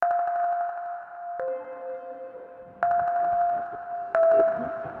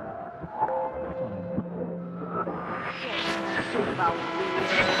Du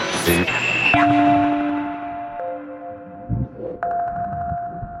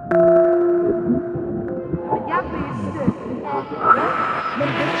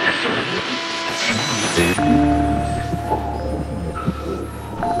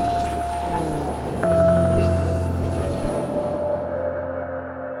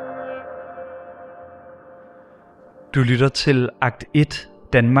lytter til Akt 1,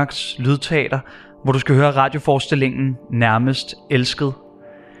 Danmarks Lydteater, hvor du skal høre radioforestillingen Nærmest Elsket.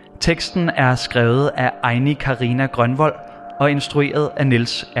 Teksten er skrevet af Ejni Carina Grønvold og instrueret af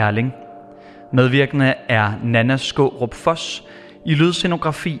Niels Erling. Medvirkende er Nanna Skårup Foss, i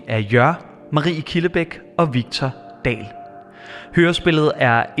lydscenografi af Jør, Marie Kildebæk og Victor Dahl. Hørespillet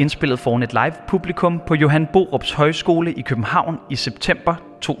er indspillet foran et live publikum på Johan Borups Højskole i København i september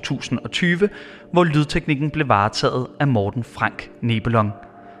 2020, hvor lydteknikken blev varetaget af Morten Frank Nebelong.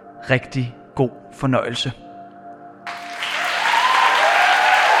 Rigtig god fornøjelse.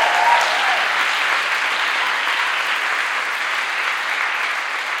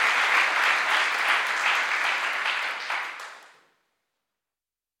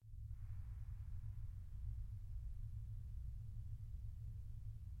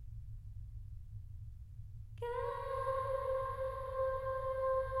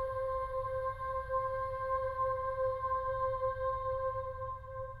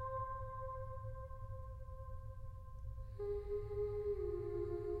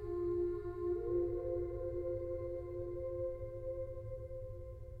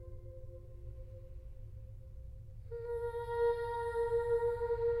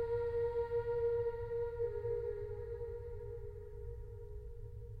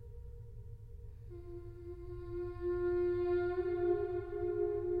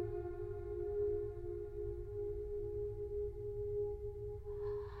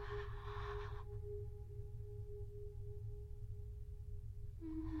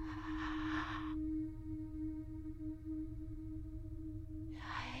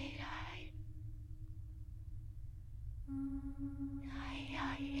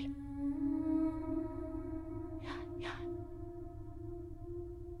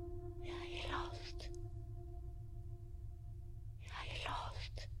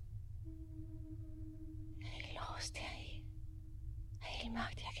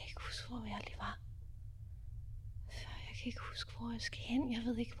 Jeg kan ikke huske, hvor jeg lige var. Jeg kan ikke huske, hvor jeg skal hen. Jeg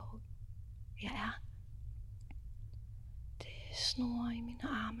ved ikke, hvor jeg er. Det snurrer i mine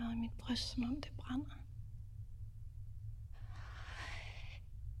arme og i mit bryst, som om det brænder.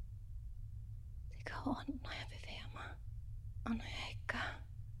 Det gør ondt, når jeg bevæger mig. Og når jeg ikke gør.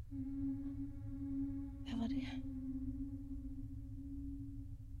 Hvad var det?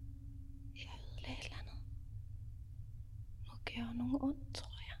 Jeg ødelagde et eller andet. Nu gør nogen ondt,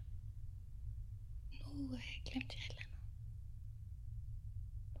 tror jeg. Nu glemte jeg et eller andet.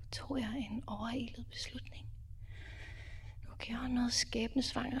 Nu tog jeg en overilet beslutning. Nu gjorde jeg noget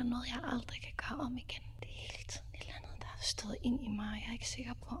skæbnesvanger, noget jeg aldrig kan gøre om igen. Det er hele tiden et eller andet, der har stået ind i mig. Jeg er ikke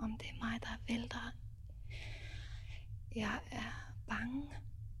sikker på, om det er mig, der vælter. Jeg er bange.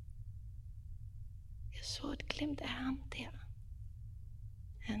 Jeg så et glimt af ham der.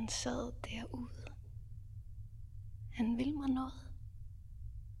 Han sad derude. Han ville mig noget.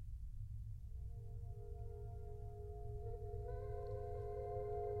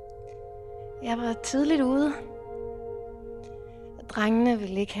 Jeg var tidligt ude. Drengene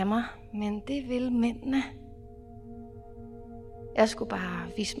ville ikke have mig, men det ville mændene. Jeg skulle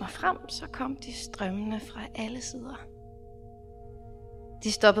bare vise mig frem, så kom de strømmende fra alle sider.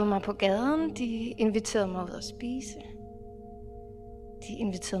 De stoppede mig på gaden, de inviterede mig ud at spise. De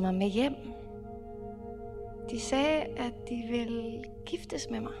inviterede mig med hjem. De sagde, at de ville giftes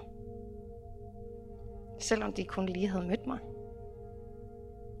med mig. Selvom de kun lige havde mødt mig.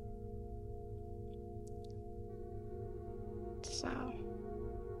 Så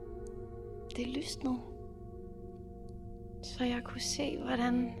det lysnede. Så jeg kunne se,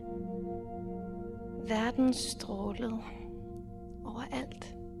 hvordan verden strålede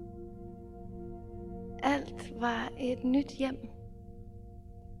overalt. Alt var et nyt hjem.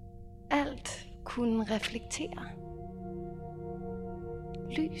 Alt kunne reflektere.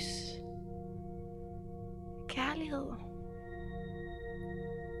 Lys. Kærlighed.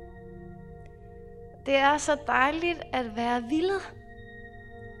 Det er så dejligt at være villet.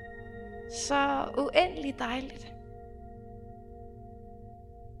 Så uendelig dejligt.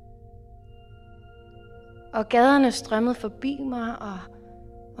 Og gaderne strømmede forbi mig,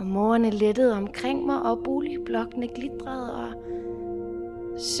 og mågerne lettede omkring mig, og boligblokkene glitrede, og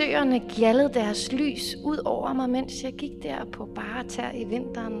søerne gjaldede deres lys ud over mig, mens jeg gik der på bare tær i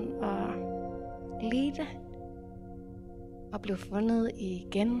vinteren og ledte. og blev fundet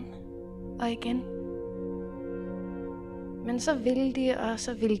igen og igen. Men så ville de, og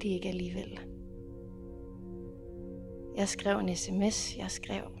så ville de ikke alligevel. Jeg skrev en sms, jeg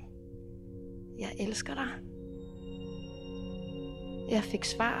skrev, jeg elsker dig. Jeg fik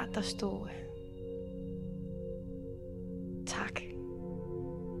svar, der stod, tak.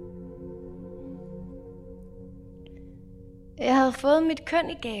 Jeg havde fået mit køn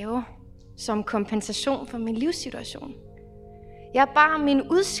i gave som kompensation for min livssituation. Jeg bar min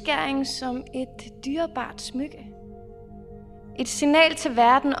udskæring som et dyrebart smykke. Et signal til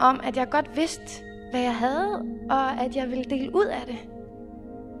verden om, at jeg godt vidste, hvad jeg havde, og at jeg ville dele ud af det.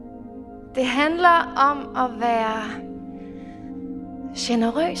 Det handler om at være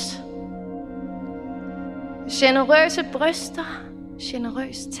generøs. Generøse bryster,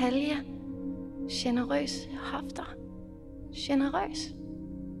 generøs talje, generøse hofter, generøs.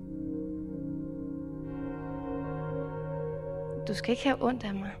 Du skal ikke have ondt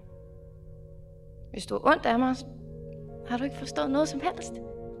af mig. Hvis du har ondt af mig, har du ikke forstået noget som helst.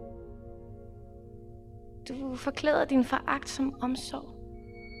 Du forklæder din foragt som omsorg.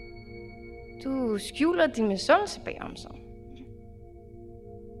 Du skjuler din misundelse bag omsorg.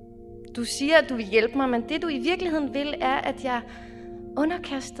 Du siger, at du vil hjælpe mig, men det du i virkeligheden vil, er, at jeg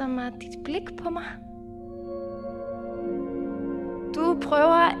underkaster mig dit blik på mig. Du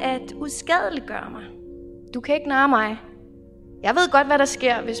prøver at uskadeliggøre mig. Du kan ikke narre mig. Jeg ved godt, hvad der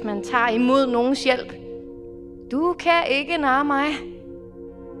sker, hvis man tager imod nogens hjælp. Du kan ikke narre mig.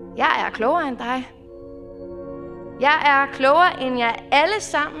 Jeg er klogere end dig. Jeg er klogere end jer alle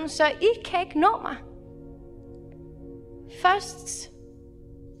sammen, så I kan ikke nå mig. Først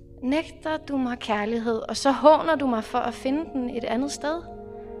nægter du mig kærlighed, og så håner du mig for at finde den et andet sted.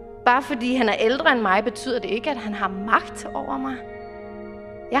 Bare fordi han er ældre end mig, betyder det ikke, at han har magt over mig.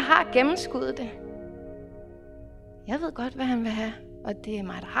 Jeg har gennemskuddet det. Jeg ved godt, hvad han vil have, og det er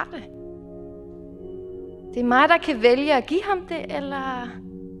mig, der har det. Det er mig, der kan vælge at give ham det, eller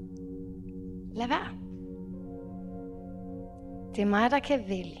lad være. Det er mig, der kan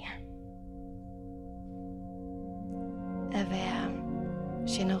vælge at være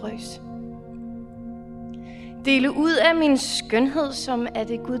generøs. Dele ud af min skønhed, som er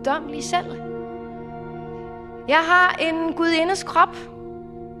det guddommelige selv. Jeg har en gudindes krop,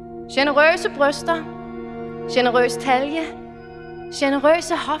 generøse bryster, generøs talje,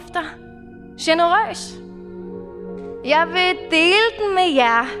 generøse hofter, generøs. Jeg vil dele den med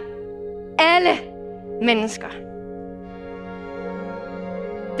jer, alle mennesker.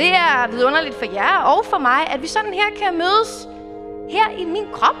 Det er vidunderligt for jer og for mig, at vi sådan her kan mødes her i min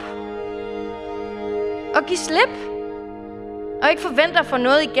krop og give slip og ikke forvente at få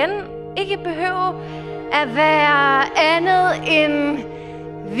noget igen. Ikke behøve at være andet end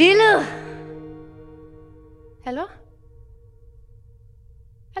vildet. Hallo?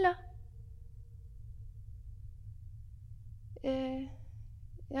 Hallo?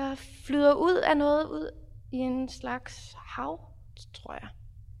 Jeg flyder ud af noget, ud i en slags hav, tror jeg.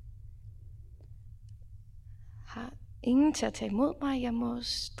 Har ingen til at tage imod mig. Jeg må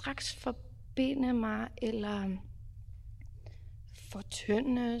straks forbinde mig, eller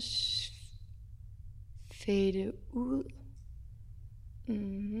fortyndes, fade ud.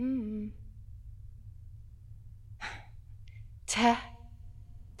 Tag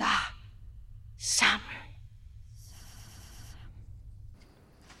dig sammen.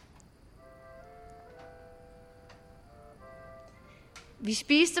 Vi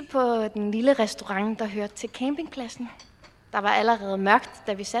spiste på den lille restaurant, der hørte til campingpladsen. Der var allerede mørkt,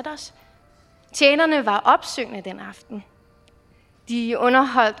 da vi satte os. Tjenerne var opsøgende den aften. De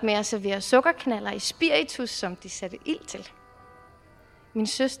underholdt med at servere sukkerknaller i spiritus, som de satte ild til. Min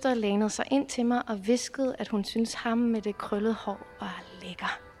søster lænede sig ind til mig og hviskede, at hun syntes ham med det krøllede hår var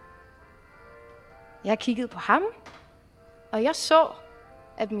lækker. Jeg kiggede på ham, og jeg så,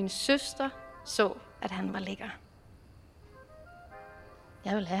 at min søster så, at han var lækker.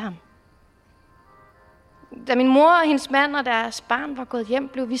 Jeg ville have ham. Da min mor og hendes mand og deres barn var gået hjem,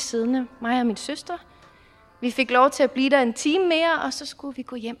 blev vi siddende, mig og min søster. Vi fik lov til at blive der en time mere, og så skulle vi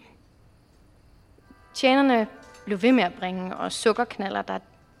gå hjem. Tjenerne blev ved med at bringe os sukkerknaller, der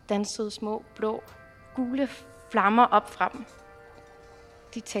dansede små, blå, gule flammer op fra dem.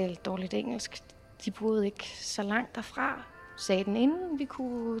 De talte dårligt engelsk. De boede ikke så langt derfra, sagde den inden vi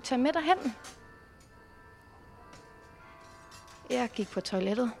kunne tage med derhen. Jeg gik på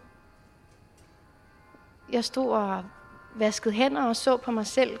toilettet. Jeg stod og vaskede hænder og så på mig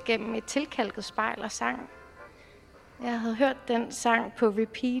selv gennem et tilkalket spejl og sang. Jeg havde hørt den sang på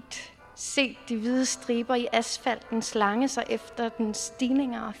repeat, set de hvide striber i asfalten slange sig efter den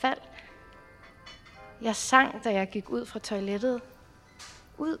stigninger og fald. Jeg sang, da jeg gik ud fra toilettet.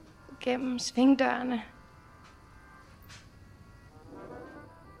 Ud gennem svingdørene.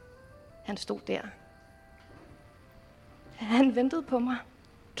 Han stod der. Han ventede på mig.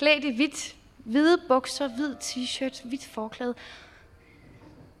 Klædt i hvidt. Hvide bukser, hvid t-shirt, hvidt forklæde.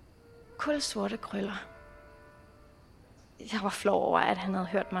 Kulsorte krøller. Jeg var flov over, at han havde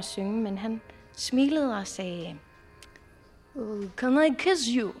hørt mig synge, men han smilede og sagde, "Can I kiss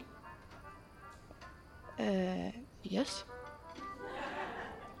you?" Yes.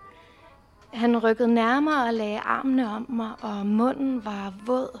 Han rykkede nærmere og lagde armene om mig, og munden var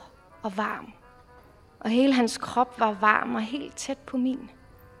våd og varm. Og hele hans krop var varm og helt tæt på min.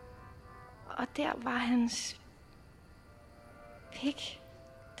 Og der var hans pik.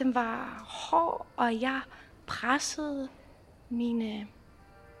 Den var hård, og jeg pressede mine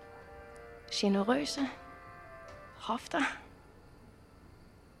generøse hofter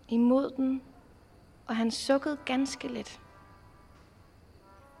imod den, og han sukkede ganske lidt.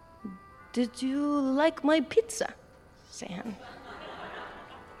 "Did you like my pizza?" sagde han.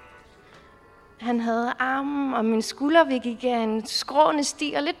 Han havde armen og min skulder, vi gik af en skrående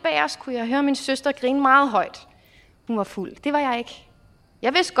sti, og lidt bag os kunne jeg høre min søster grine meget højt. Hun var fuld. Det var jeg ikke.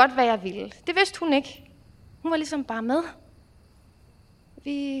 Jeg vidste godt, hvad jeg ville. Det vidste hun ikke. Hun var ligesom bare med.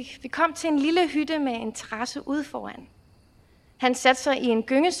 Vi kom til en lille hytte med en terrasse ude foran. Han satte sig i en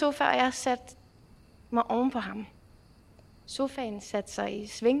gyngesofa, og jeg satte mig oven på ham. Sofaen satte sig i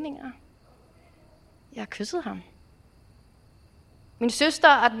svingninger. Jeg kyssede ham. Min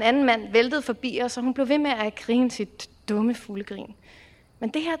søster og den anden mand væltede forbi os, og hun blev ved med at grine sit dumme fuglegrin. Men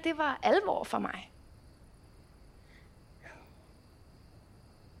det her, det var alvor for mig.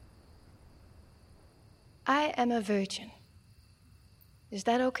 I am a virgin. Is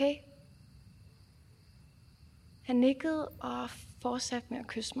that okay? Han nikkede og fortsatte med at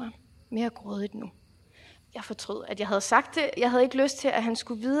kysse mig. Mere grådigt nu. Jeg fortrød, at jeg havde sagt det. Jeg havde ikke lyst til, at han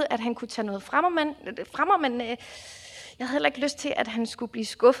skulle vide, at han kunne tage noget fra mig, men jeg havde heller ikke lyst til, at han skulle blive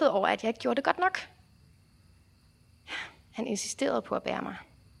skuffet over, at jeg ikke gjorde det godt nok. Han insisterede på at bære mig.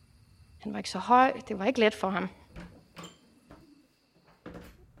 Han var ikke så høj. Det var ikke let for ham.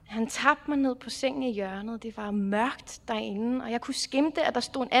 Han tabte mig ned på sengen i hjørnet. Det var mørkt derinde, og jeg kunne skimte, at der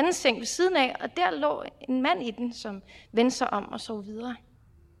stod en anden seng ved siden af, og der lå en mand i den, som vendte sig om og sov videre.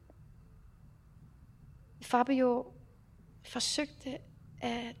 Fabio forsøgte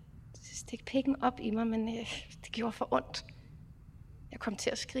at stikke pikken op i mig, men det gjorde for ondt. Jeg kom til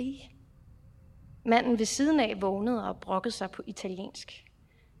at skrige. Manden ved siden af vågnede og brokkede sig på italiensk.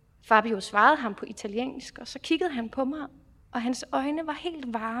 Fabio svarede ham på italiensk, og så kiggede han på mig, og hans øjne var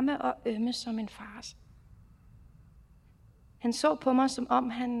helt varme og ømme som en fars. Han så på mig, som om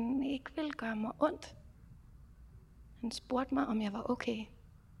han ikke ville gøre mig ondt. Han spurgte mig, om jeg var okay.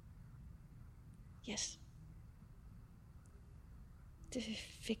 Yes. Det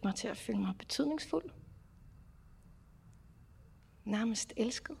fik mig til at føle mig betydningsfuld. Nærmest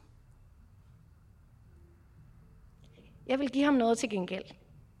elsket. Jeg ville give ham noget til gengæld.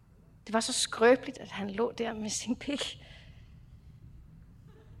 Det var så skrøbeligt, at han lå der med sin pik.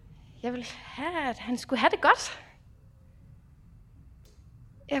 Jeg ville have, at han skulle have det godt.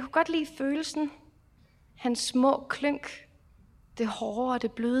 Jeg kunne godt lide følelsen. Hans små klynk. Det hårde og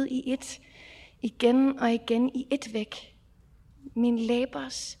det bløde i et. Igen og igen i et væk. Min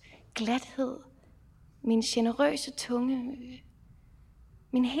læbers glathed. Min generøse tunge.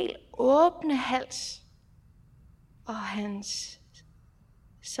 Min helt åbne hals. Og hans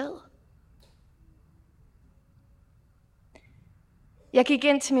sæd. Jeg gik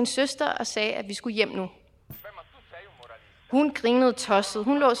ind til min søster og sagde, at vi skulle hjem nu. Hun grinede tosset.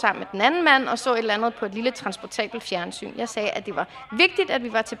 Hun lå sammen med den anden mand og så et eller andet på et lille transportabelt fjernsyn. Jeg sagde, at det var vigtigt, at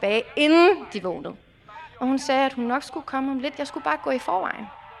vi var tilbage, inden de vågnede. Og hun sagde, at hun nok skulle komme om lidt. Jeg skulle bare gå i forvejen.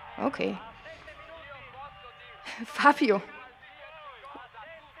 Okay. Fabio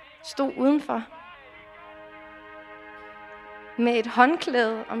stod udenfor med et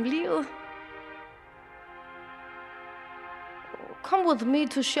håndklæde om livet. Come with me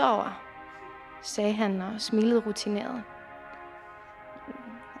to shower, sagde han og smilede rutineret.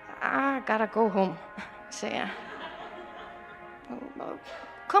 I gotta go home, sagde jeg.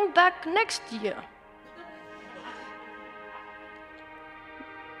 Come back next year.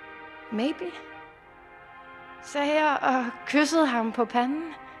 Maybe, sagde jeg og kyssede ham på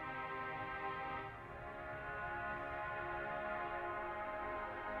panden.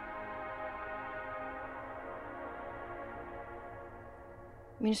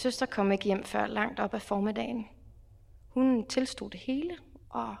 Min søster kom ikke hjem før langt op ad formiddagen. Hun tilstod det hele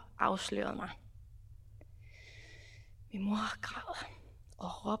og afslørede mig. Min mor græd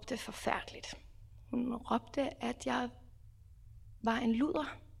og råbte forfærdeligt. Hun råbte, at jeg var en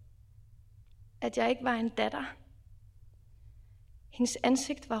luder. At jeg ikke var en datter. Hendes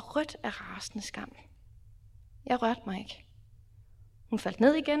ansigt var rødt af rasende skam. Jeg rørte mig ikke. Hun faldt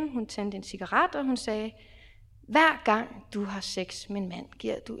ned igen, hun tændte en cigaret, og hun sagde, hver gang du har sex med en mand,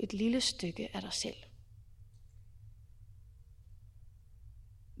 giver du et lille stykke af dig selv.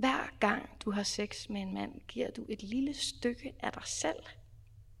 Hver gang du har sex med en mand, giver du et lille stykke af dig selv.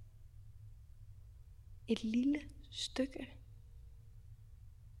 Et lille stykke.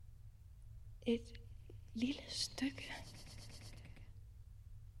 Et lille stykke.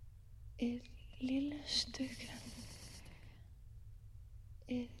 Et lille stykke.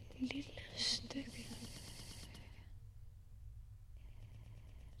 Et lille stykke.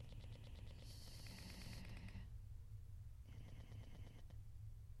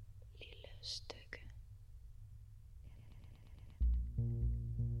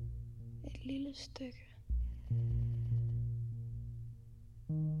 Et lille stykke.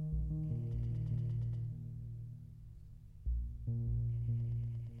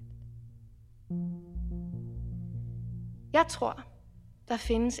 Jeg tror, der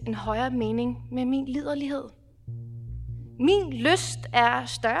findes en højere mening med min liderlighed. Min lyst er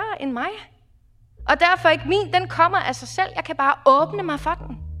større end mig. Og derfor ikke min, den kommer af sig selv. Jeg kan bare åbne mig for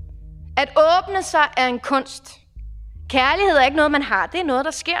den. At åbne sig er en kunst. Kærlighed er ikke noget, man har. Det er noget,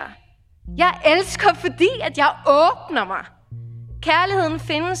 der sker. Jeg elsker, fordi at jeg åbner mig. Kærligheden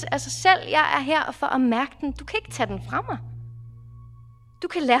findes af sig selv. Jeg er her for at mærke den. Du kan ikke tage den fra mig. Du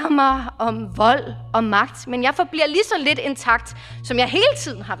kan lære mig om vold og magt, men jeg forbliver lige så lidt intakt, som jeg hele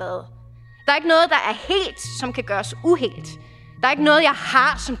tiden har været. Der er ikke noget, der er helt, som kan gøres uhelt. Der er ikke noget, jeg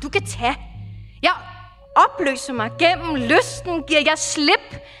har, som du kan tage. Jeg opløser mig gennem lysten, giver jeg slip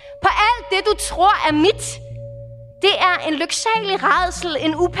på alt det, du tror er mit. Det er en lyksalig rædsel,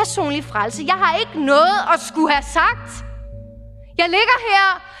 en upersonlig frelse. Jeg har ikke noget at skulle have sagt. Jeg ligger her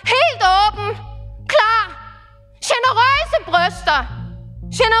helt åben, klar, generøse bryster,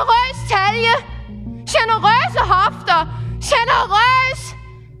 generøs talje, generøse hofter, generøs.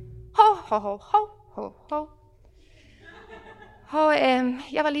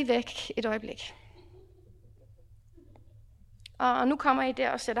 Jeg var lige væk et øjeblik. Og nu kommer I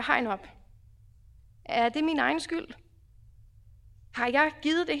der og sætter hegn op. Er det min egen skyld? Har jeg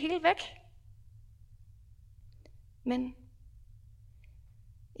givet det hele væk? Men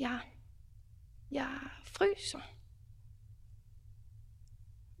jeg fryser.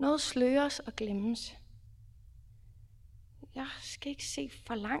 Noget sløres og glemmes. Jeg skal ikke se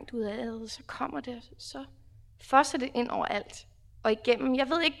for langt ud af det, så kommer det, så fosser det ind overalt og igennem. Jeg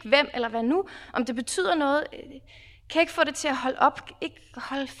ved ikke hvem eller hvad nu, om det betyder noget. Kan ikke få det til at holde op, ikke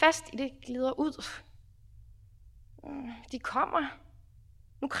holde fast i det, glider ud. De kommer.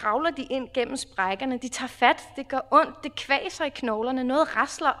 Nu kravler de ind gennem sprækkerne, de tager fat, det gør ondt, det kvaser i knoglerne, noget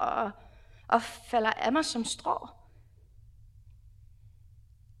rasler og falder af mig som strå.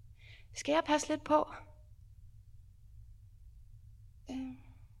 Skal jeg passe lidt på?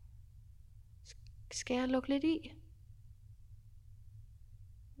 Skal jeg lukke lidt i?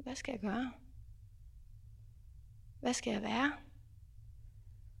 Hvad skal jeg gøre? Hvad skal jeg være?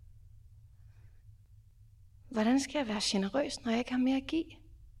 Hvordan skal jeg være generøs, når jeg ikke har mere at give?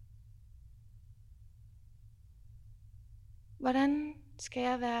 Hvordan skal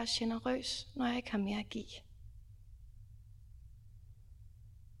jeg være generøs, når jeg ikke har mere at give?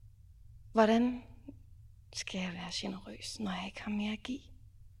 Hvordan skal jeg være generøs, når jeg ikke har mere at give?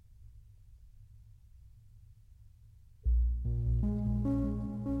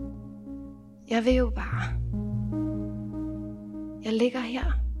 Jeg vil jo bare. Jeg ligger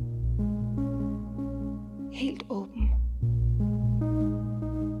her. Helt åben.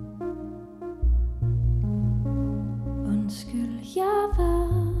 Undskyld, jeg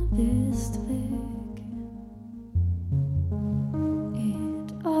var vist væk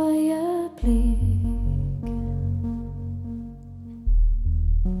et øjeblik.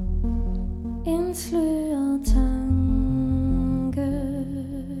 En sløret tankestreg.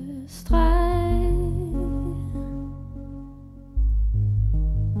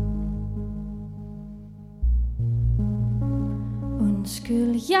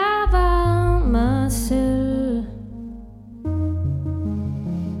 Undskyld, jeg var mig selv.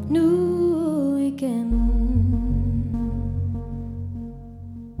 Nu igen.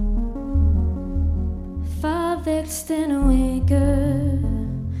 Forveksl det nu ikke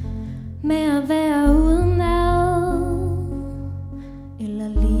med at være uden ad eller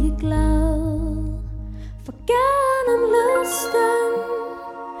ligeglad. For gennem lysten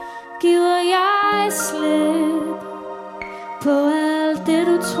giver jeg slip på alt det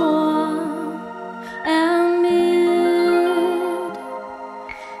du tror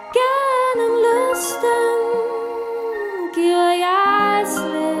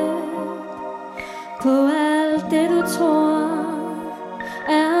slip på alt det du tror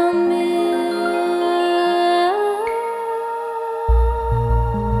er mere.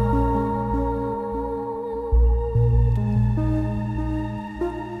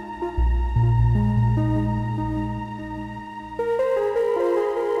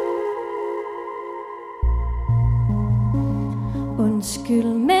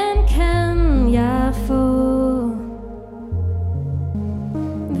 Undskyld, men kan jeg få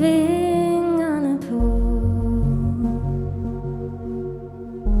vingerne på?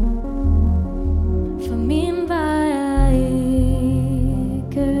 For min vej er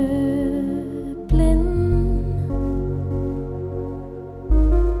ikke blind.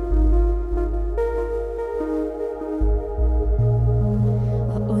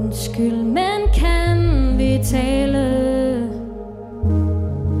 Og undskyld, men kan vi tale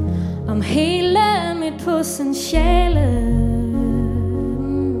om hele mit potentiale?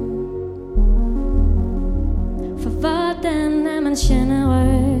 For hvordan er man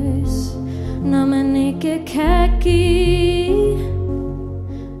generøs, når man ikke kan give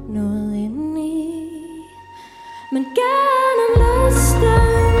noget indeni? Men gennem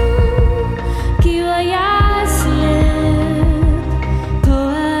lysten giver jeg slip på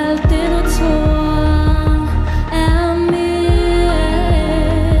alt det du tror er mit.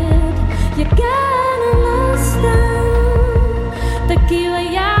 Jeg gennem lysten, der giver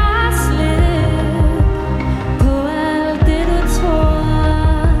jeg slip på alt det du tror.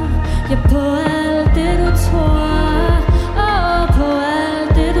 Ja, på alt det du tror. På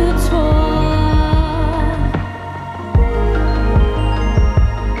alt det du tror.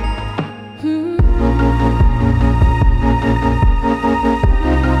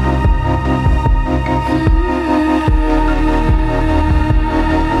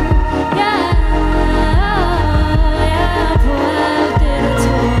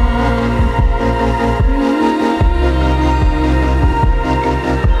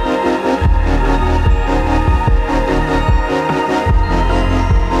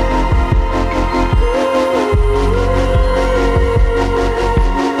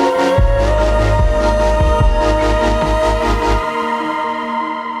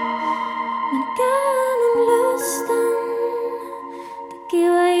 Men gennem lysten, der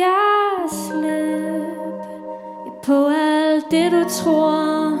giver jeg slip. Ja, på alt det du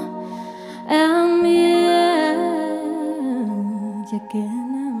tror er mit. Ja,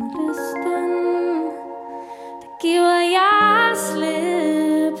 gennem lysten, der giver jeg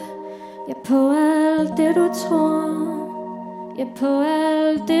slip. Ja, på alt det du tror. Ja, på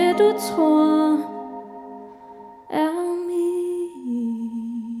alt det du tror er mit.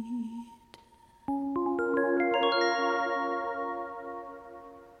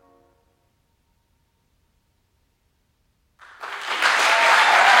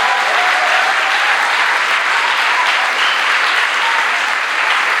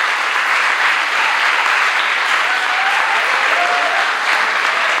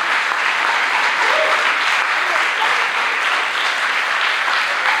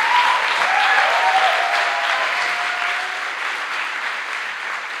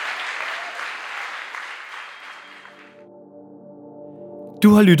 Du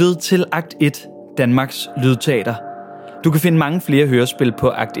har lyttet til Akt 1, Danmarks Lydteater. Du kan finde mange flere hørespil på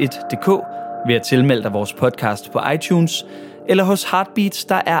akt1.dk ved at tilmelde dig vores podcast på iTunes eller hos Heartbeats,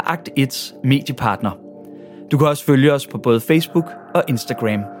 der er Akt 1's mediepartner. Du kan også følge os på både Facebook og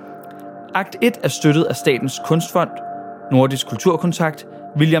Instagram. Akt 1 er støttet af Statens Kunstfond, Nordisk Kulturkontakt,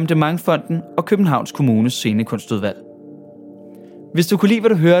 William Demant-fonden og Københavns Kommunes Scenekunstudvalg. Hvis du kunne lide, hvad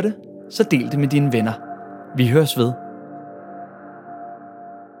du hørte, så del det med dine venner. Vi høres ved.